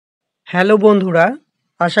Hello বন্ধুরা,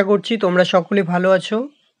 আশা করছি তোমরা সকলে ভালো আছো।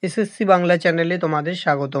 এসএসসি বাংলা চ্যানেলে তোমাদের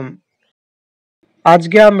স্বাগতম।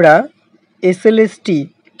 আজকে আমরা এসএলএসটি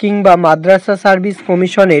কিংবা মাদ্রাসা সার্ভিস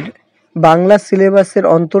কমিশনের বাংলা সিলেবাসের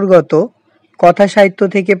অন্তর্গত কথা সাহিত্য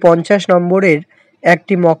থেকে 50 নম্বরের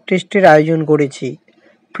একটি মক টেস্টের আয়োজন করেছি।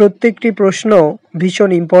 প্রত্যেকটি প্রশ্ন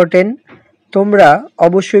ভীষণ ইম্পর্টেন্ট। তোমরা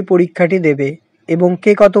অবশ্যই পরীক্ষাটি দেবে এবং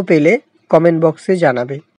কে কত পেলে কমেন্ট বক্সে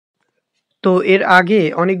জানাবে। তো এর আগে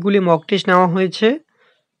অনেকগুলি মক টেস্ট নেওয়া হয়েছে,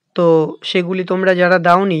 তো সেগুলি তোমরা যারা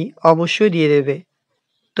দাওনি অবশ্যই দিয়ে দেবে।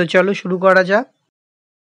 তো চলো শুরু করা যাক।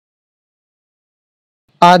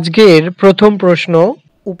 আজকের প্রথম প্রশ্ন,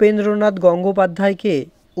 উপেন্দ্রনাথ গঙ্গোপাধ্যায়কে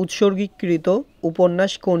উৎসর্গীকৃত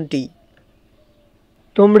উপন্যাস কোনটি?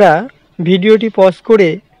 তোমরা ভিডিওটি পজ করে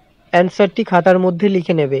অ্যান্সারটি খাতার মধ্যে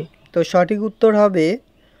লিখে নেবে। তো সঠিক উত্তর হবে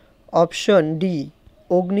option D,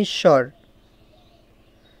 Agnishwar.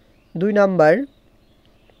 2 number,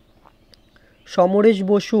 Samaresh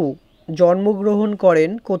Basu জন্মগ্রহণ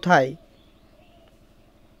করেন কোথায়?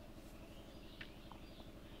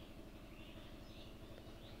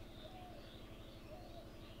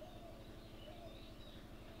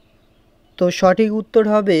 তো সঠিক উত্তর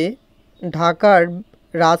হবে ঢাকার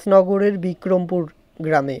রাজনগরের বিক্রমপুর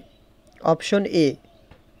গ্রামে, অপশন এ।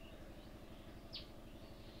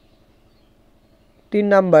 3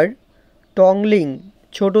 নাম্বার, টংলিং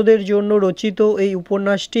ছোটদের জন্য রচিত এই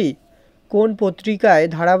উপন্যাসটি কোন পত্রিকায়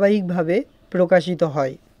ধারাবাহিকভাবে প্রকাশিত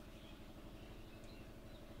হয়?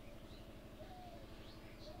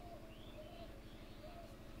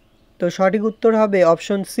 তো সঠিক উত্তর হবে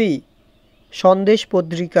অপশন সি, সন্দেশ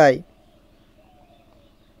পত্রিকায়।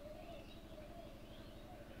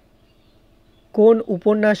 কোন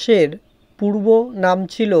উপন্যাসের পূর্ব নাম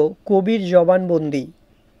ছিল কবির জবানবন্দি?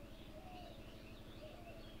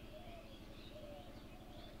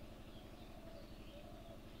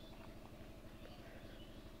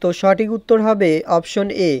 তো সঠিক উত্তর হবে অপশন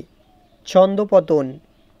এ, ছন্দপতন।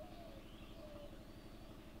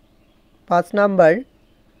 5 নাম্বার,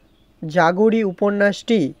 জাগরি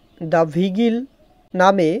উপন্যাসটি দ্য ভিগিল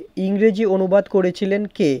নামে ইংরেজি অনুবাদ করেছিলেন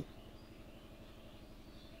কে?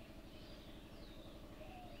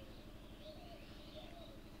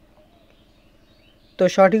 তো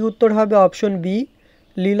সঠিক উত্তর হবে অপশন বি,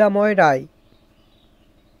 লীলাময় রায়।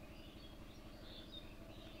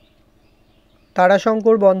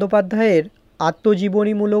 তারাশঙ্কর বন্দ্যোপাধ্যায়ের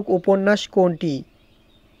আত্মজীবনীমূলক উপন্যাস কোনটি?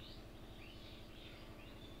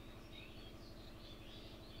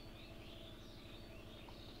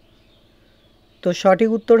 তো সঠিক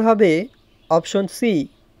উত্তর হবে অপশন সি,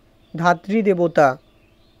 ধাত্রী দেবতা।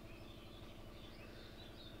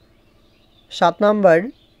 7 নাম্বার,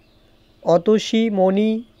 অতসী,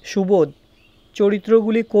 মণি, সুবোধ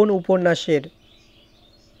চরিত্রগুলি কোন উপন্যাসের?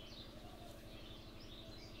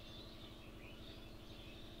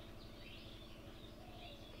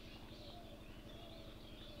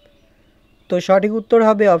 তো সঠিক উত্তর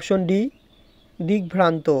হবে অপশন ডি,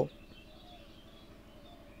 দিকভ্রান্ত।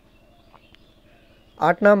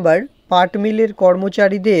 8 নাম্বার, পাট মিলের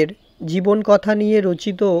কর্মচারীদের জীবনকথা নিয়ে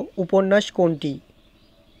রচিত উপন্যাস কোনটি?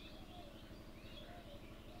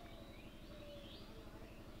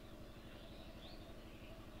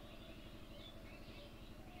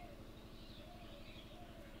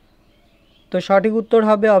 তো সঠিক উত্তর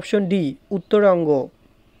হবে অপশন ডি, উত্তরঙ্গ।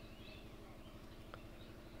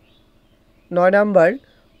 9 নাম্বার,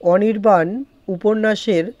 অনির্বাণ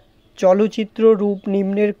উপন্যাসের চলচ্চিত্র রূপ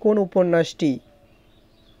নিম্নের কোন উপন্যাসটি?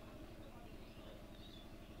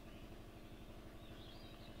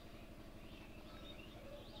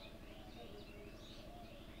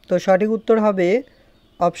 তো সঠিক উত্তর হবে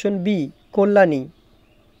option B, Kalyani.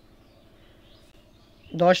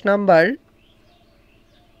 10 number,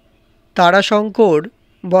 Tarashankar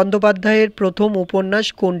বন্দ্যোপাধ্যায়ের প্রথম উপন্যাস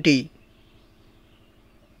কোনটি?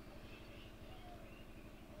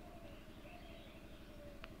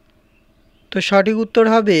 তো সঠিক উত্তর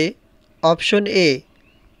হবে অপশন এ,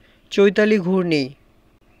 চৈতালি ঘূর্ণি।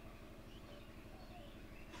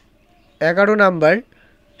 11 নাম্বার,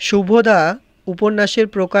 শুভদা উপন্যাসের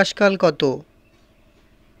প্রকাশকাল কত?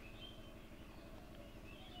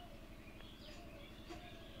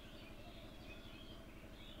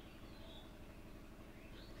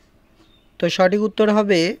 তো সঠিক উত্তর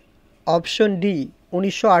হবে অপশন ডি,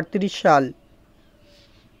 1938 সাল।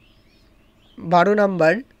 12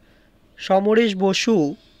 নাম্বার, সমরেশ বসু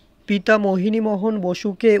পিতা মোহিনীমোহন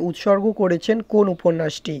বসুকে উৎসর্গ করেছেন কোন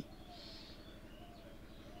উপন্যাসটি?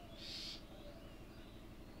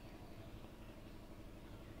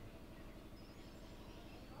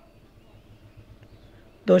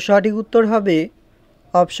 তো সঠিক উত্তর হবে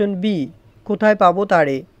অপশন বি, কোথায় পাবো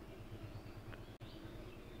তারে।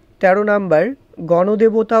 13 নাম্বার,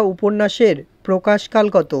 গণদেবতা উপন্যাসের প্রকাশকাল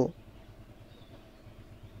কত?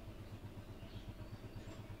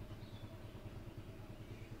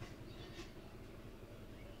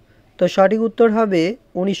 তো সঠিক উত্তর হবে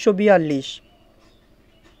 1942।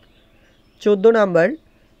 14 নাম্বার,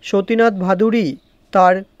 সতীনাথ ভাদুড়ী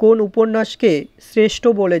তার কোন উপন্যাসকে শ্রেষ্ঠ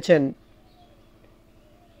বলেছেন?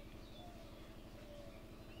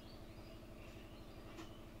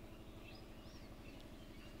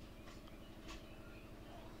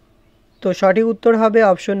 তো সঠিক উত্তর হবে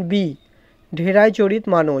অপশন বি, ঢেরায় চরিত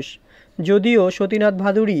মানস। যদিও সতীনাথ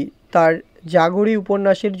ভাদুড়ী তার জাগরী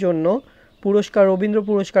উপন্যাসের জন্য রবীন্দ্র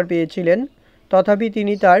পুরস্কার পেয়েছিলেন, তথাপি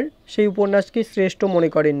তিনি তার সেই উপন্যাসকে শ্রেষ্ঠ মনে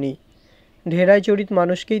করেননি। ঢেরায় চরিত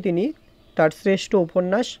মানুষকেই তিনি তার শ্রেষ্ঠ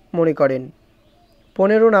উপন্যাস মনে করেন।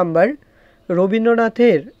 15 নাম্বার,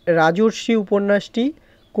 রবীন্দ্রনাথের রাজর্ষি উপন্যাসটি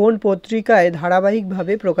কোন পত্রিকায়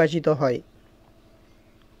ধারাবাহিকভাবে প্রকাশিত হয়?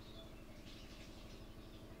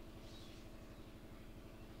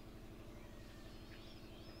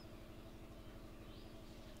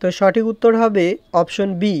 তো সঠিক উত্তর হবে অপশন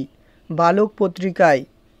বি, বালক পত্রিকায়।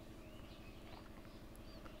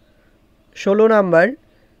 16 নাম্বার,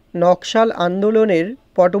 নকশাল আন্দোলনের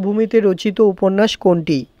পটভূমিতে রচিত উপন্যাস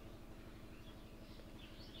কোনটি?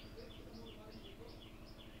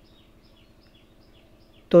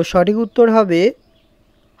 তো সঠিক উত্তর হবে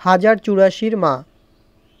 1084 মা।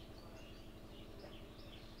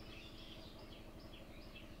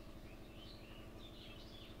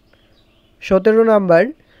 17 নাম্বার,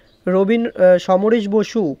 সমরেশ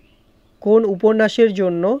বসু কোন উপন্যাসের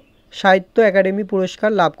জন্য সাহিত্য একাডেমি পুরস্কার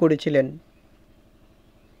লাভ করেছিলেন?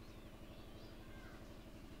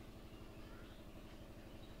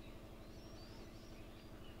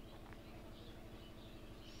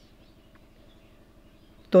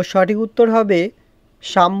 তো সঠিক উত্তর হবে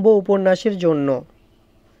শাম্ব উপন্যাসের জন্য।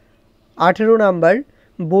 18 নাম্বার,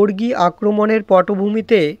 বর্গী আক্রমণের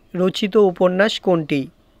পটভূমিতে রচিত উপন্যাস কোনটি?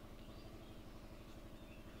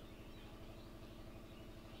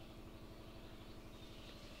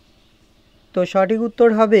 তো সঠিক উত্তর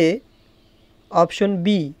হবে অপশন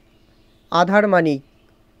বি, আধার মানিক।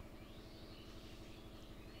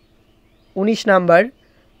 19 নাম্বার,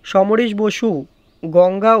 সমরেশ বসু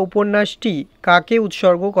গঙ্গা উপন্যাসটি কাকে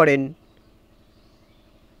উৎসর্গ করেন?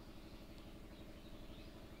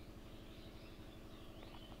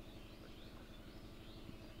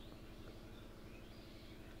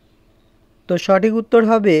 তো সঠিক উত্তর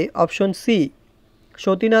হবে option C,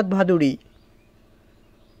 Satinath Bhaduri.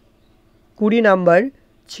 20 number,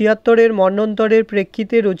 76-এর মন্বন্তরের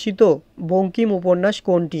প্রেক্ষিতে রচিত বঙ্কিম উপন্যাস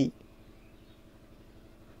কোনটি?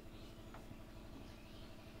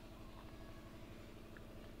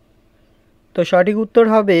 তো সঠিক উত্তর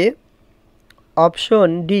হবে option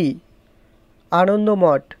D,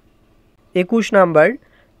 Anandamath. 21 number,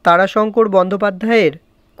 Tarashankar বন্দ্যোপাধ্যায়ের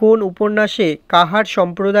কোন উপন্যাসে কাহার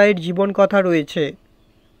সম্প্রদায়ের জীবনকথা রয়েছে?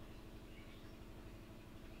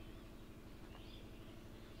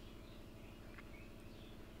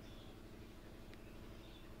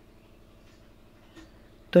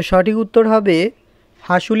 তো সঠিক উত্তর হবে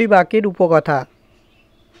হাসুলি বাকের উপকথা।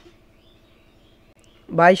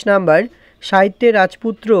 22 নাম্বার, সাহিত্যের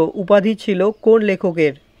রাজপুত্র উপাধি ছিল কোন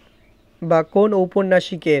লেখকের বা কোন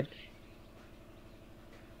ঔপন্যাসিকের?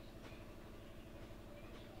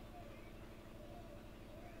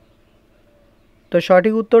 তো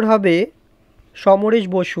সঠিক উত্তর হবে সমরেশ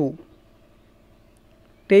বসু।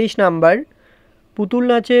 23 নাম্বার, পুতুল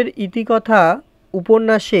নাচের ইতিকথা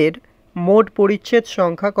উপন্যাসের মোট পরিচ্ছেদ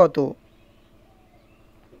সংখ্যা কত?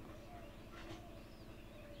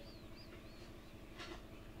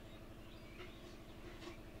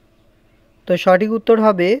 তো সঠিক উত্তর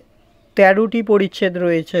হবে 13টি পরিচ্ছেদ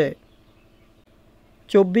রয়েছে।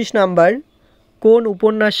 24 নাম্বার, কোন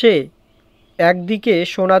উপন্যাসে একদিকে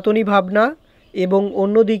সনাতনী ভাবনা এবং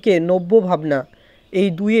অন্যদিকে নব্য ভাবনা এই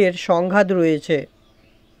দুইয়ের সংঘাত রয়েছে?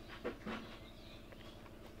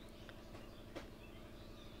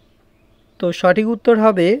 তো সঠিক উত্তর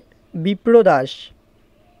হবে বিপ্রদাস।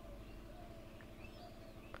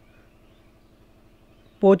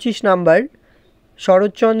 25 নাম্বার,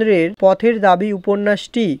 শরৎচন্দ্রের পথের দাবি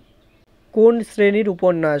উপন্যাসটি কোন শ্রেণীর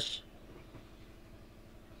উপন্যাস?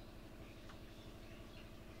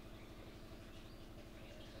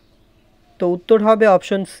 তো উত্তর হবে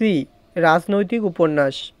অপশন সি, রাজনৈতিক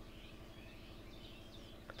উপন্যাস।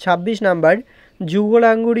 26 নাম্বার,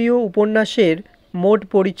 যুগলাঙ্গুরীয় উপন্যাসের মোট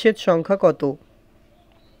পরিচ্ছেদ সংখ্যা কত?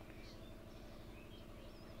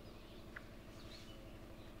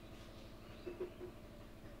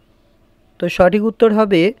 তো সঠিক উত্তর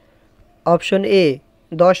হবে অপশন এ,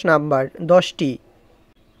 10 নাম্বার, 10টি।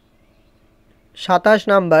 27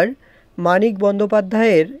 নাম্বার, মানিক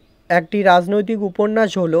বন্দ্যোপাধ্যায়ের একটি রাজনৈতিক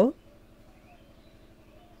উপন্যাস হলো।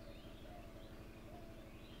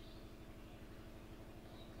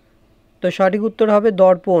 তো সঠিক উত্তর হবে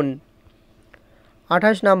দর্পণ।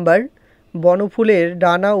 28 নাম্বার, বনফুলের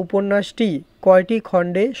ডানা উপন্যাসটি কয়টি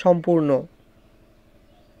খণ্ডে সম্পূর্ণ?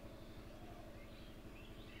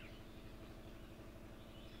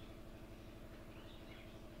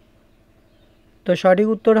 তো সঠিক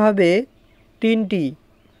উত্তর হবে 3টি।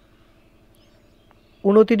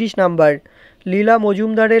 29 নাম্বার, লীলা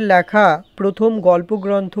মজুমদারের লেখা প্রথম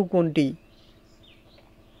গল্পগ্রন্থ কোনটি?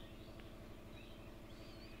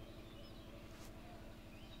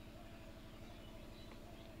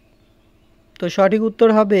 তো সঠিক উত্তর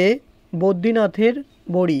হবে বদ্রীনাথের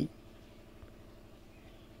বড়ি।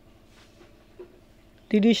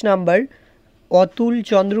 30 নাম্বার, অতুল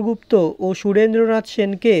চন্দ্রগুপ্ত ও সুরেন্দ্রনাথ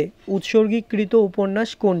সেনকে উৎসর্গীকৃত উপন্যাস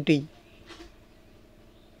কোনটি?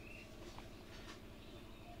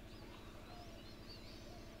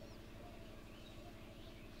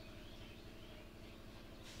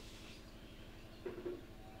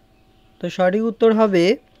 তো সঠিক উত্তর হবে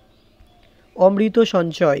অমৃত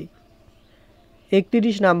সঞ্চয়।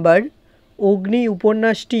 31 নাম্বার, অগ্নি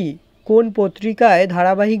উপন্যাসটি কোন পত্রিকায়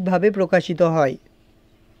ধারাবাহিকভাবে প্রকাশিত হয়?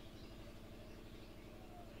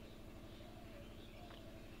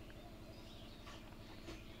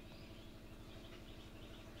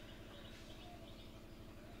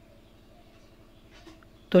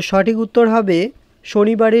 তো সঠিক উত্তর হবে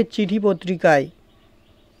শনিবারের চিঠি পত্রিকায়।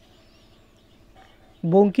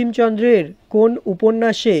 বঙ্কিমচন্দ্রের কোন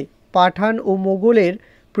উপন্যাসে পাঠান ও মোগলের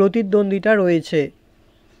প্রতিদ্বন্দ্বিতা রয়েছে?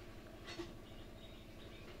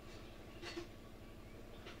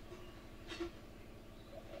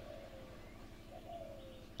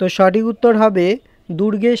 তো সঠিক উত্তর হবে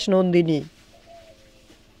দুর্গেশ নন্দিনী।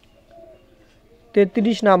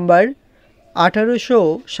 33 নাম্বার,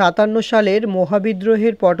 1857 সালের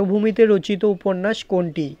মহাবিদ্রোহের পটভূমিতে রচিত উপন্যাস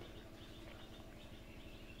কোনটি?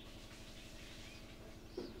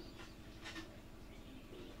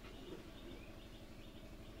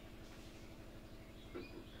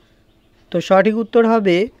 তো সঠিক উত্তর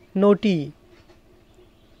হবে নটি।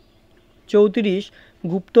 34,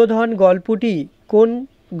 গুপ্তধন গল্পটি কোন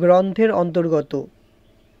গ্রন্থের অন্তর্গত?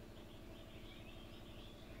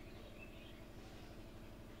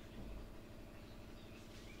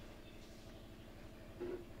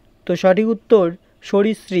 তো সঠিক উত্তর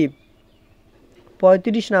সরীসৃপ।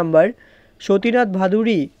 35 নাম্বার, সতীনাথ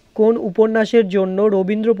ভাদুড়ী কোন উপন্যাসের জন্য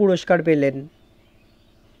রবীন্দ্র পুরস্কার পেলেন?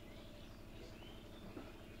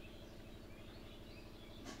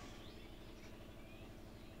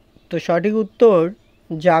 তো সঠিক উত্তর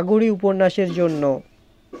জাগরি উপন্যাসের জন্য।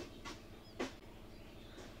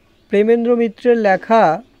 প্রেমেন্দ্র মিত্রের লেখা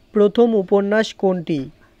প্রথম উপন্যাস কোনটি?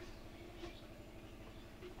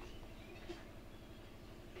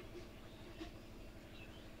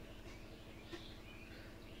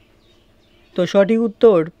 তো সঠিক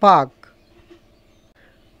উত্তর পাক।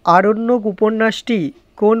 আরণ্যক উপন্যাসটি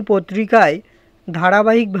কোন পত্রিকায়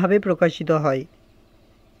ধারাবাহিকভাবে প্রকাশিত হয়?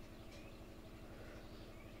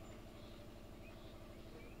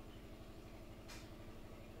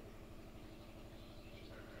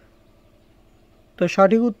 তো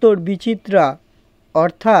সঠিক উত্তর বিচিত্রা,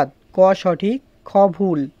 অর্থাৎ ক সঠিক খ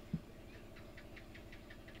ভুল।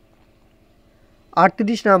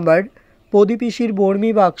 38 নাম্বার, প্রদীপিসির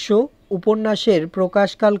বর্মী বাক্স উপন্যাসের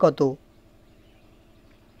প্রকাশকাল কত?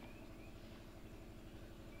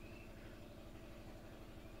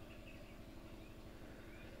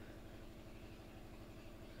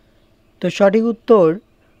 তো সঠিক উত্তর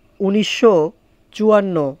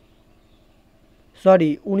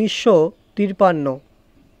 1953।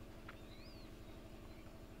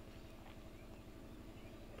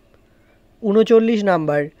 39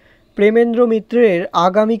 নাম্বার, প্রেমেন্দ্র মিত্রের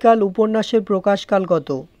আগামীকাল উপন্যাসের প্রকাশকাল কত?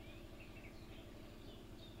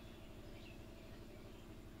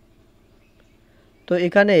 তো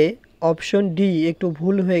এখানে অপশন ডি একটু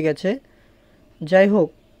ভুল হয়ে গেছে। যাই হোক,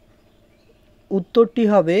 উত্তরটি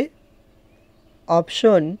হবে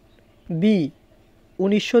অপশন বি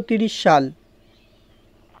 1930 সাল।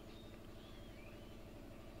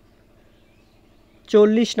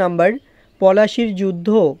 40 নাম্বার, পলাশীর যুদ্ধ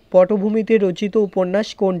পটভূমিতে রচিত উপন্যাস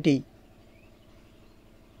কোনটি?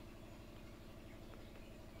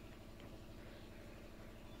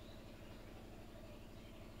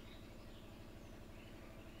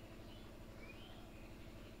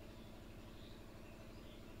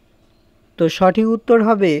 তো সঠিক উত্তর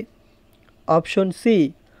হবে অপশন সি,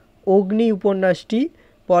 অগ্নি উপন্যাসটি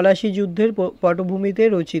পলাশী যুদ্ধের পটভূমিতে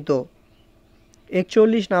রচিত।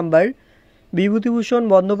 41 নাম্বার, বিভূতিভূষণ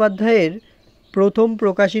বন্দ্যোপাধ্যায়ের প্রথম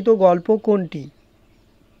প্রকাশিত গল্প কোনটি?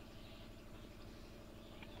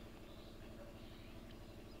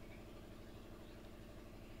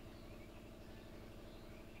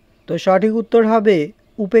 তো সঠিক উত্তর হবে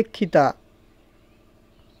উপেক্ষিতা।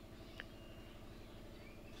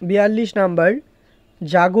 42 নাম্বার,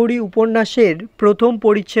 জাগরি উপন্যাসের প্রথম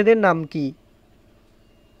পরিচ্ছেদের নাম কি?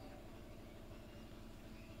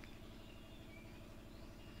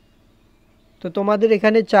 তো তোমাদের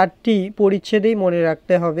এখানে 4টি পরিচ্ছেদেই মনে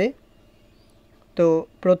রাখতে হবে। তো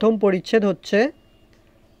প্রথম পরিচ্ছেদ হচ্ছে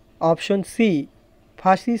অপশন সি,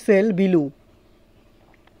 ফাঁসি সেল বিলু।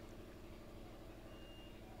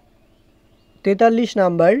 43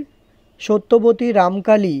 নাম্বার, সত্যবতী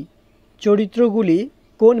রামকালী চরিত্রগুলি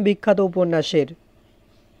কোন বিখ্যাত উপন্যাসের?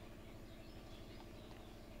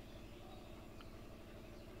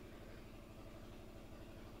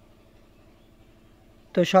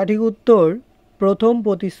 তো সঠিক উত্তর প্রথম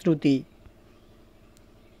প্রতিশ্রুতি।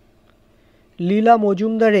 লীলা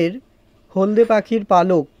মজুমদারের হলদে পাখির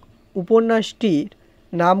পালক উপন্যাসটির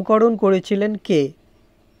নামকরণ করেছিলেন কে?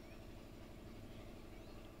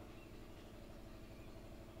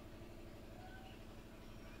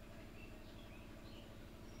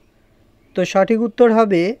 তো সঠিক উত্তর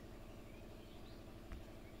হবে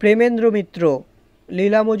প্রেমেন্দ্র মিত্র।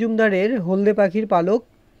 লীলা মজুমদারের হলদে পাখির পালক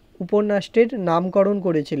উপন্যাসটির নামকরণ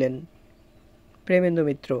করেছিলেন প্রেমেন্দ্র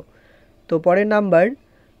মিত্র। তো পরের নাম্বার,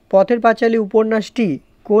 পথের পাঁচালী উপন্যাসটি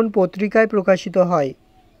কোন পত্রিকায় প্রকাশিত হয়?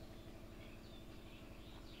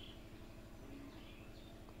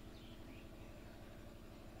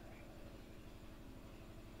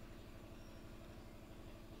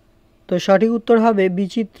 তো সঠিক উত্তর হবে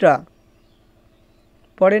বিচিত্রা।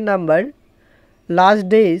 পরের number, last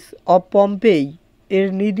days of Pompeii এর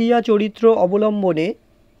নিদিয়া চরিত্র অবলম্বনে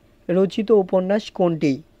রচিত উপন্যাস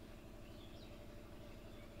কোনটি?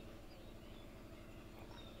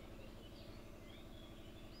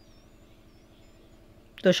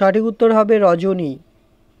 তো সঠিক উত্তর হবে রজনী।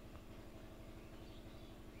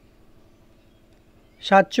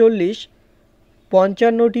 47,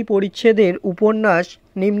 55টি পরিচ্ছেদের উপন্যাস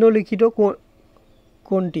নিম্নলিখিত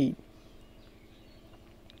কোনটি?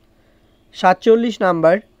 47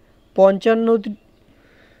 নাম্বার,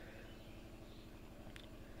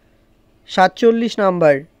 47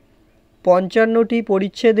 নাম্বার, 55টি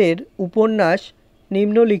পরিচ্ছেদের উপন্যাস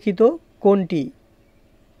নিম্নলিখিত কোনটি?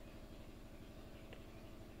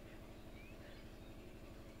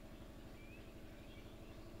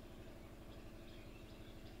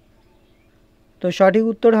 তো সঠিক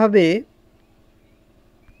উত্তর হবে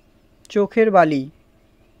চোখের বালি।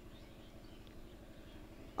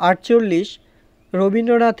 48,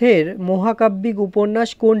 রবীন্দ্রনাথের মহাকাব্যিক উপন্যাস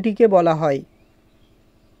কোনটিকে বলা হয়?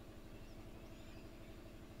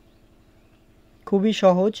 খুবই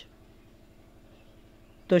সহজ।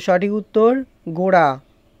 তো সঠিক উত্তর গোড়া।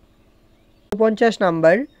 49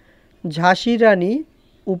 নাম্বার, ঝাঁসির রানী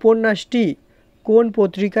উপন্যাসটি কোন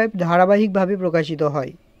পত্রিকায় ধারাবাহিকভাবে প্রকাশিত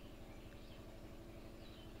হয়?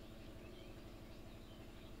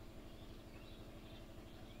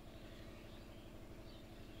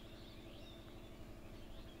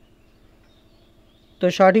 তো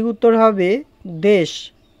সঠিক উত্তর হবে দেশ।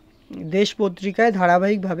 দেশ পত্রিকায়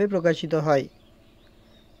ধারাবাহিকভাবে প্রকাশিত হয়।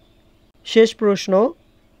 শেষ প্রশ্ন,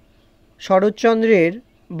 শরৎচন্দ্রের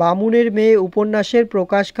বামুনের মেয়ে উপন্যাসের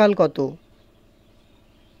প্রকাশকাল কত?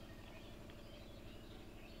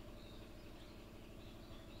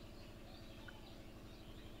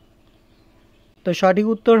 তো সঠিক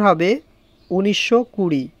উত্তর হবে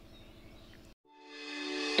 1920।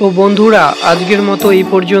 তো বন্ধুরা, আজকের মতো এই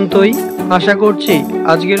পর্যন্তই। আশা করছি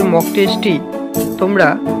আজকের মক টেস্টটি তোমরা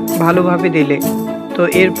ভালোভাবে দিলে। তো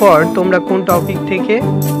এরপর তোমরা কোন টপিক থেকে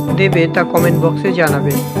দেবে তা কমেন্ট বক্সে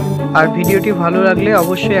জানাবে। আর ভিডিওটি ভালো লাগলে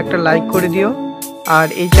অবশ্যই একটা লাইক করে দিও। আর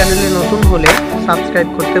এই চ্যানেলে নতুন হলে সাবস্ক্রাইব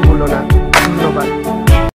করতে ভুলো না। ধন্যবাদ।